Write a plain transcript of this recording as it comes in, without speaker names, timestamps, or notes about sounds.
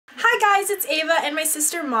Hi guys, it's Ava and my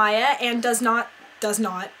sister Maya, and does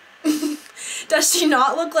she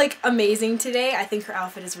not look like amazing today? I think her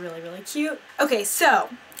outfit is really cute. Okay, so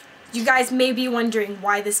you guys may be wondering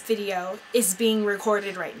why this video is being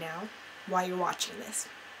recorded right now, while you're watching this.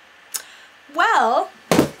 Well,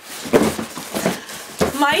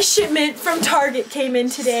 my shipment from Target came in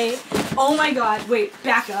today. Oh my god, wait,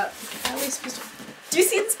 back up. How are we supposed to... Do you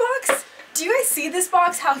see this box? Do you guys see this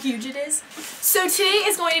box, how huge it is? So today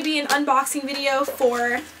is going to be an unboxing video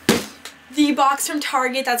for the box from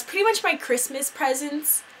Target. That's pretty much my Christmas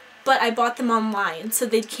presents, but I bought them online, so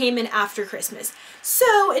they came in after Christmas.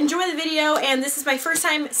 So enjoy the video, and this is my first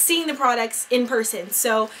time seeing the products in person,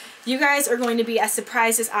 so you guys are going to be as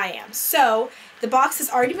surprised as I am. So the box has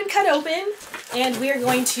already been cut open, and we are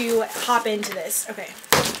going to hop into this. Okay.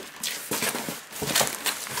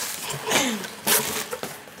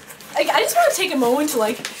 I just want to take a moment to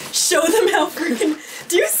like show them how freaking...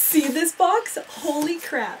 Do you see this box? Holy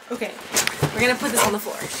crap. Okay, we're gonna put this on the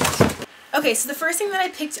floor. Okay, so the first thing that I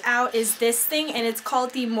picked out is this thing, and it's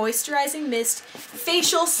called the Moisturizing Mist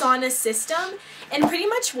Facial Sauna System. And pretty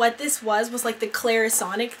much what this was like the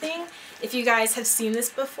Clarisonic thing, if you guys have seen this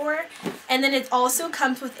before. And then it also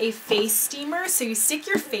comes with a face steamer, so you stick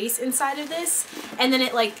your face inside of this, and then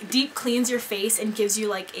it like deep cleans your face and gives you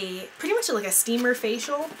like a, pretty much like a steamer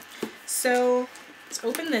facial. So let's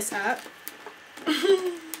open this up.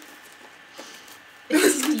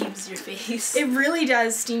 It steams your face. It really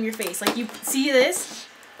does steam your face. Like, you see this?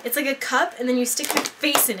 It's like a cup, and then you stick your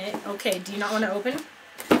face in it. Okay, do you not want to open?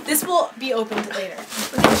 This will be opened later.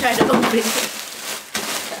 Let me try to open it.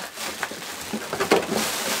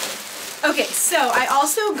 Okay, so I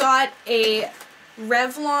also got a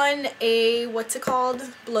Revlon, what's it called?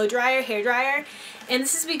 Blow dryer, hair dryer. And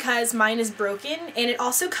this is because mine is broken, and it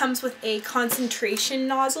also comes with a concentration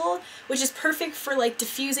nozzle, which is perfect for like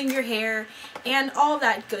diffusing your hair and all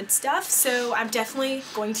that good stuff. So I'm definitely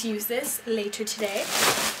going to use this later today.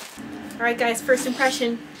 Alright guys, first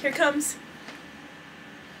impression, here comes.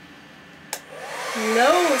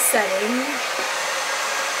 Low setting,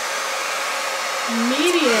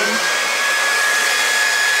 medium.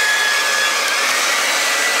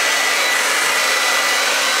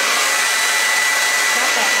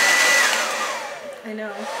 I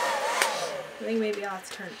know. I think maybe I'll have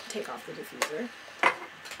to take off the diffuser.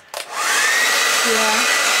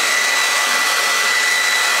 Yeah.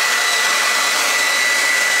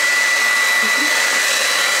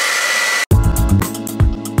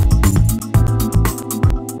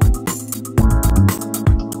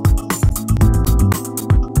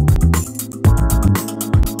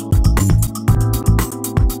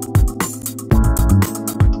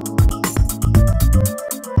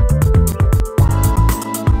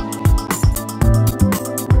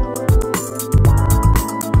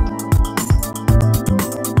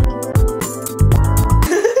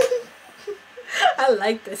 I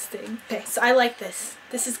like this thing. Okay, so I like this.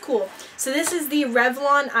 This is cool. So this is the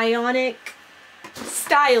Revlon Ionic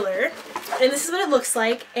Styler, and this is what it looks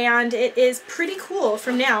like, and it is pretty cool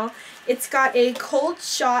from now. It's got a cold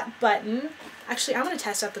shot button. Actually, I'm going to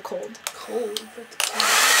test out the cold. Cold.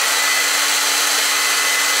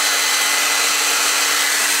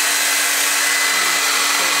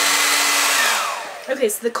 Okay,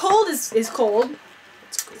 so the cold is cold.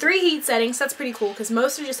 3 heat settings, that's pretty cool because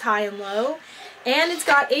most are just high and low. And it's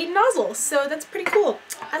got a nozzle, so that's pretty cool.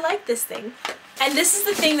 I like this thing. And this is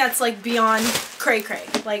the thing that's like beyond cray-cray.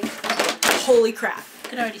 Like, holy crap. I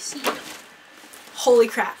can already see it. Holy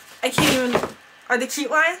crap. I can't even... Are they cute,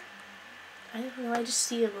 Maya? I don't know, I just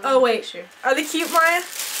see it. Oh, wait. Picture. Are they cute, Maya?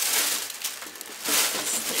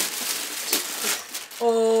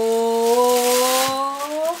 Oh.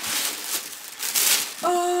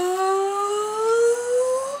 Oh.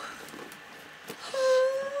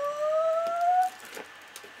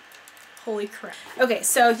 Holy crap. Okay,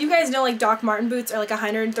 so if you guys know like Doc Marten boots are like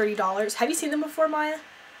 $130. Have you seen them before, Maya?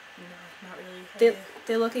 No, not really.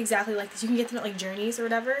 They look exactly like this. You can get them at like Journeys or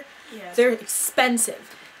whatever. Yeah. They're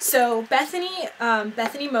expensive. So Bethany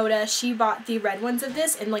Moda, she bought the red ones of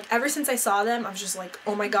this, and like ever since I saw them, I was just like,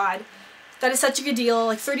 oh my god, that is such a good deal,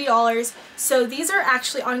 like $30. So these are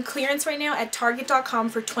actually on clearance right now at Target.com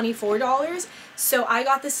for $24. So I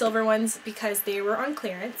got the silver ones because they were on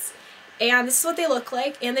clearance. And this is what they look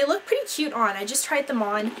like, and they look pretty cute on. I just tried them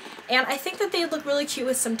on, and I think that they look really cute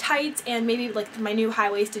with some tights and maybe like my new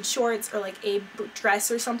high-waisted shorts or like a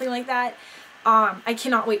dress or something like that. I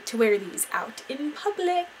cannot wait to wear these out in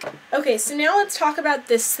public. Okay, so now let's talk about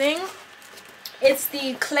this thing. It's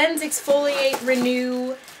the Cleanse, Exfoliate,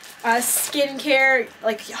 Renew skincare,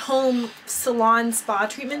 like home salon spa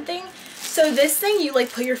treatment thing. So this thing, you like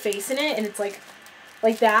put your face in it and it's like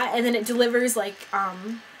that, and then it delivers like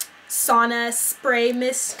sauna spray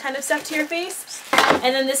mist kind of stuff to your face.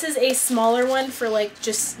 And then this is a smaller one for like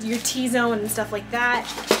just your T-zone and stuff like that.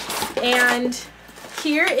 And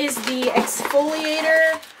here is the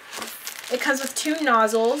exfoliator. It comes with 2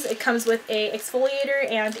 nozzles. It comes with a exfoliator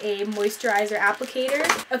and a moisturizer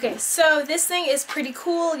applicator. Okay, so this thing is pretty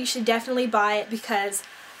cool. You should definitely buy it because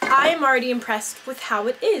I am already impressed with how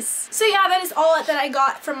it is. So yeah, that is all that I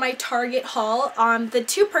got from my Target haul. The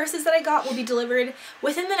 2 purses that I got will be delivered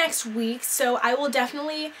within the next week, so I will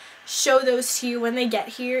definitely show those to you when they get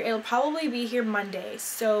here. It'll probably be here Monday,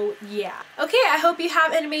 so yeah. Okay, I hope you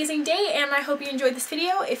have an amazing day, and I hope you enjoyed this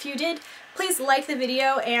video. If you did, please like the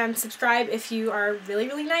video and subscribe if you are really,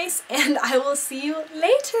 really nice, and I will see you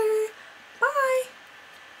later. Bye!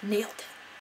 Nailed it.